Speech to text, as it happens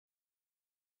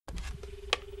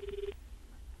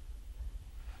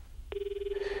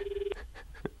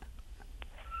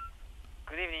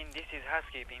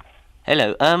housekeeping.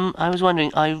 Hello. I was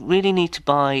wondering, I really need to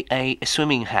buy a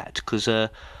swimming hat because I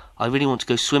really want to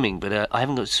go swimming, but I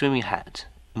haven't got a swimming hat.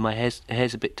 My hair's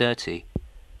a bit dirty.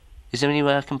 Is there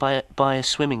anywhere I can buy a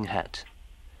swimming hat?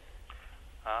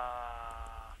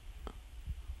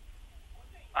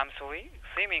 I'm sorry,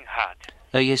 swimming hat.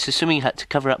 Oh yes, a swimming hat to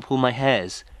cover up all my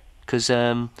hairs, because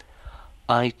my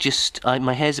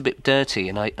hair's a bit dirty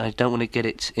and I don't want to get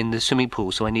it in the swimming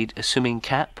pool, so I need a swimming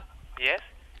cap. Yes.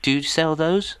 Do you sell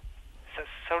those?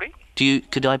 Sorry?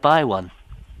 Could I buy one?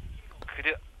 Could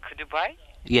you buy?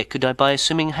 Yeah, could I buy a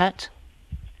swimming hat?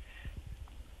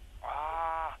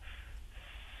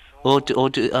 Or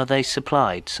are they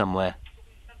supplied somewhere?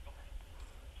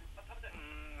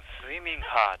 Swimming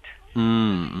hat.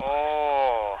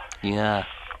 Oh. Yeah.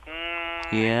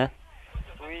 Yeah.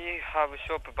 We have a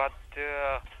shop, but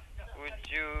would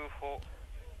you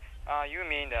you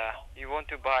mean you want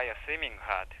to buy a swimming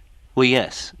hat? Well,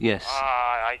 yes.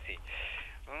 I see.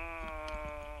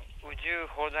 Would you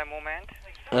hold a moment?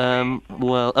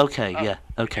 Well, okay, yeah,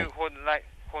 okay. Would you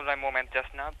hold a moment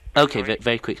just now? Okay,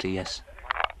 very quickly, yes.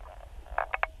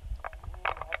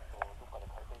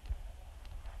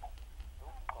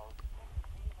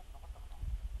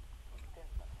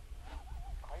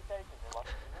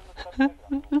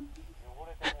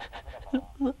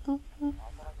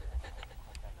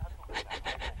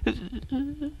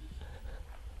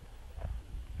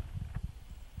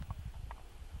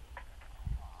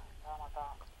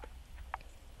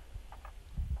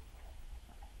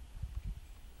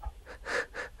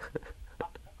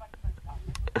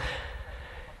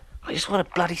 I just want a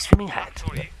bloody swimming hat.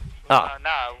 Sorry. Ah.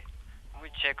 Now we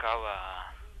check our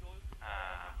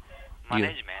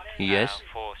management Yes.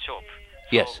 for shop.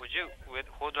 Yes. So would you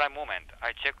hold a moment?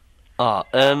 I check.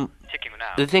 Checking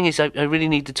now. The thing is, I really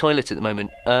need the toilet at the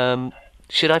moment.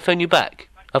 Should I phone you back?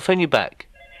 I'll phone you back.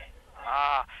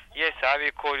 Yes, I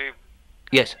will call you.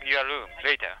 Yes. Your room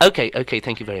later. Okay,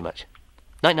 thank you very much.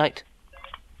 Night.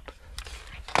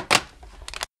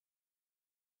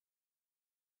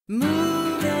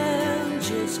 Move and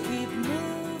just keep